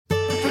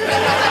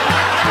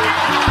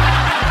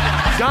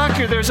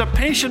Doctor, there's a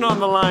patient on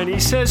the line. He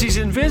says he's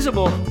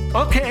invisible.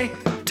 Okay,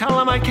 tell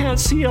him I can't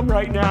see him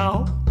right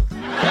now.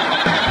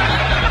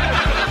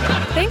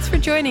 Thanks for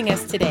joining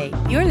us today.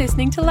 You're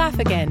listening to Laugh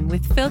Again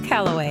with Phil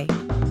Callaway.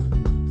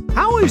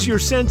 How is your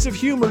sense of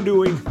humor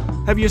doing?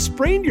 Have you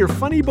sprained your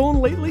funny bone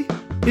lately?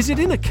 Is it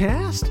in a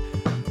cast?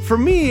 For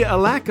me, a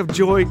lack of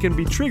joy can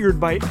be triggered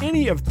by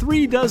any of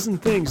 36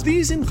 things.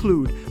 These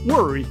include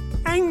worry,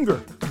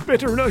 anger,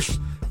 bitterness,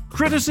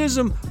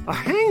 criticism, a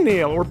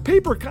hangnail or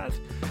paper cut,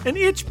 an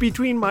itch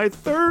between my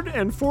third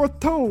and fourth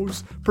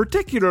toes,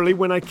 particularly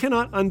when I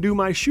cannot undo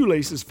my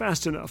shoelaces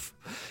fast enough,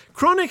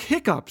 chronic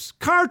hiccups,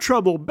 car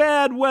trouble,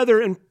 bad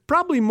weather, and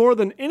probably more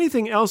than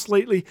anything else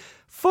lately,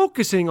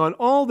 focusing on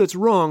all that's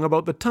wrong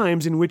about the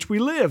times in which we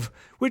live,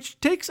 which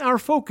takes our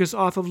focus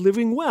off of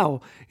living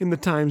well in the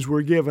times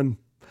we're given.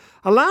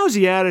 A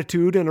lousy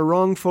attitude and a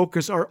wrong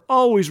focus are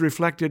always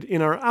reflected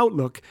in our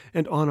outlook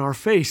and on our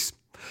face.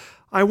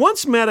 I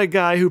once met a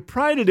guy who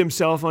prided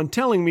himself on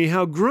telling me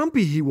how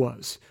grumpy he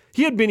was.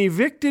 He had been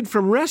evicted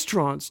from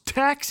restaurants,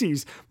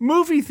 taxis,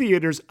 movie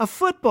theaters, a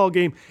football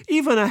game,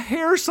 even a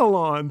hair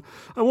salon.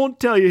 I won't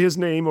tell you his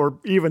name or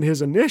even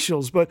his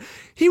initials, but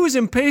he was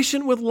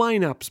impatient with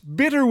lineups,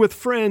 bitter with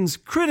friends,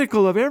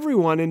 critical of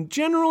everyone, and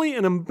generally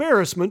an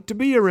embarrassment to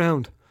be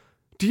around.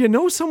 Do you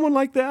know someone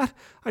like that?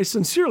 I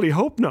sincerely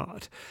hope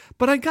not.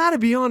 But I gotta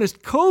be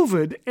honest,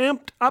 COVID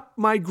amped up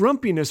my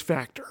grumpiness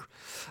factor.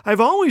 I've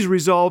always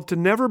resolved to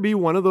never be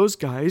one of those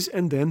guys,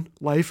 and then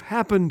life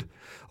happened.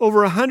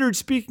 Over 100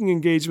 speaking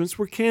engagements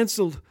were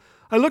canceled.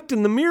 I looked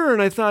in the mirror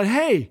and I thought,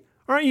 hey,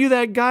 aren't you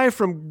that guy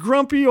from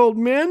Grumpy Old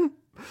Men?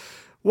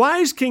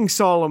 Wise King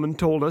Solomon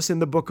told us in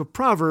the book of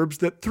Proverbs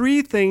that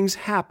 3 things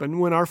happen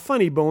when our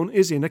funny bone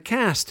is in a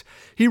cast.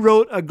 He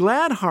wrote, a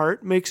glad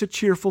heart makes a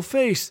cheerful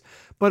face,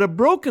 but a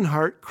broken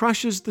heart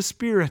crushes the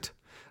spirit.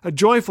 A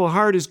joyful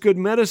heart is good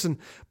medicine,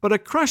 but a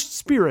crushed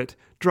spirit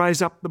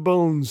dries up the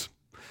bones.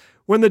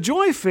 When the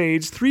joy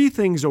fades, 3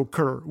 things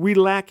occur. We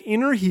lack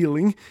inner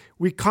healing,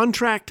 we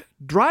contract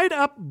dried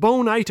up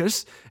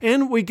bone-itis,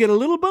 and we get a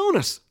little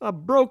bonus, a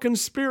broken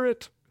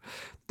spirit.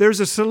 There's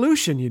a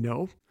solution, you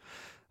know.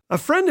 A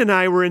friend and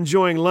I were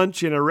enjoying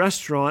lunch in a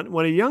restaurant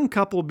when a young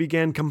couple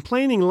began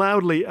complaining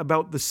loudly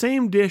about the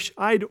same dish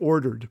I'd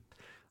ordered.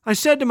 I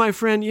said to my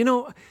friend,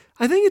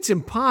 I think it's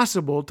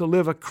impossible to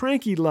live a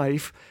cranky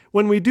life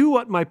when we do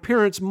what my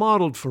parents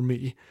modeled for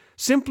me,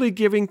 simply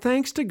giving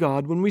thanks to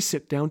God when we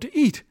sit down to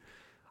eat.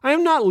 I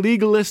am not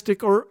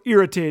legalistic or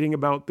irritating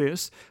about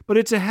this, but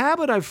it's a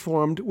habit I've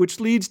formed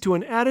which leads to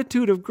an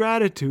attitude of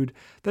gratitude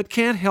that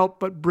can't help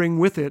but bring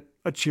with it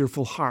a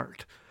cheerful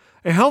heart.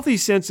 A healthy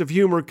sense of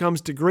humor comes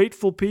to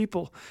grateful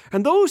people,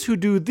 and those who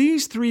do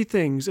these 3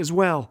 things as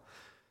well.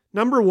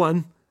 Number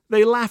 1,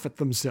 they laugh at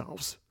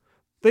themselves.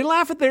 They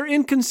laugh at their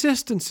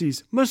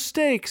inconsistencies,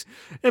 mistakes,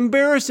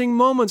 embarrassing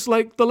moments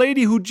like the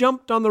lady who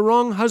jumped on the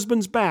wrong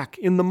husband's back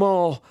in the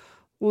mall.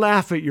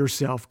 Laugh at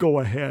yourself, go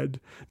ahead.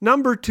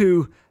 Number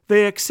 2,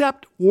 they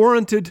accept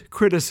warranted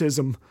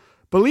criticism.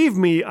 Believe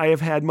me, I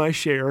have had my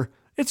share.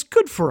 It's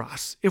good for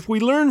us if we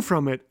learn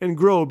from it and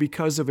grow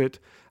because of it.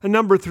 And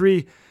number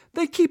 3,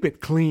 they keep it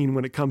clean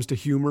when it comes to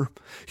humor.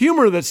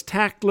 Humor that's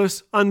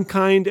tactless,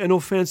 unkind, and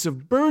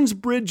offensive burns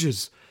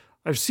bridges.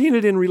 I've seen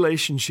it in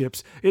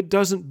relationships. It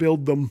doesn't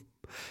build them.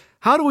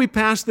 How do we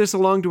pass this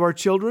along to our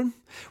children?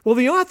 Well,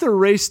 the author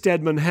Ray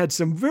Stedman had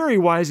some very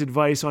wise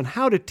advice on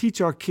how to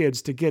teach our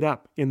kids to get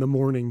up in the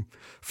morning.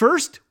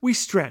 First, we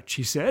stretch,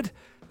 he said.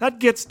 That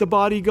gets the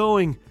body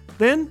going.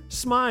 Then,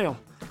 smile.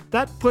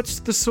 That puts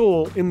the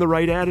soul in the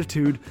right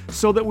attitude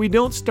so that we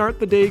don't start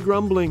the day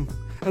grumbling.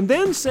 And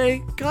then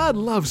say, God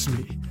loves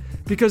me,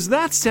 because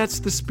that sets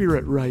the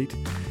spirit right.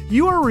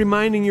 You are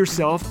reminding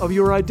yourself of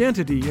your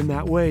identity in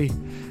that way.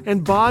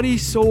 And body,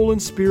 soul,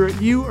 and spirit,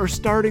 you are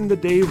starting the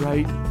day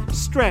right.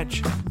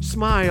 Stretch,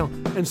 smile,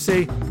 and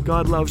say,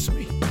 God loves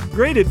me.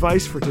 Great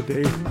advice for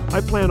today.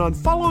 I plan on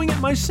following it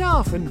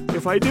myself, and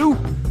if I do,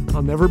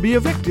 I'll never be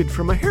evicted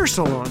from a hair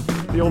salon.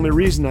 The only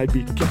reason I'd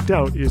be kicked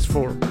out is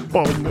for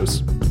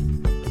baldness.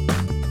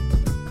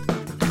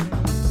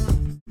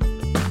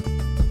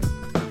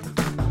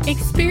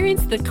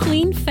 Experience the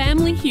clean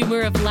family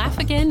humor of Laugh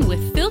Again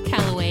with Phil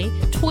Callaway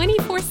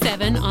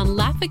 24/7 on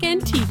Laugh Again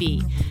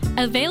TV.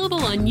 Available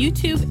on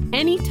YouTube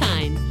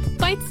anytime.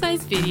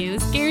 Bite-sized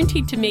videos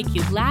guaranteed to make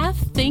you laugh,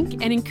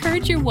 think, and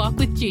encourage your walk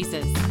with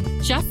Jesus.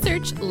 Just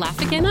search Laugh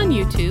Again on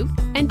YouTube.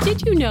 And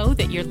did you know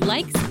that your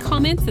likes,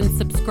 comments, and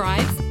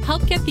subscribes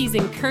help get these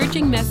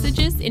encouraging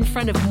messages in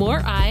front of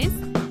more eyes?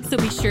 So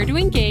be sure to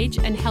engage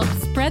and help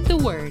spread the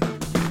word.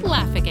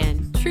 Laugh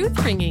Again. Truth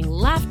bringing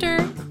laughter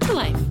to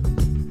life.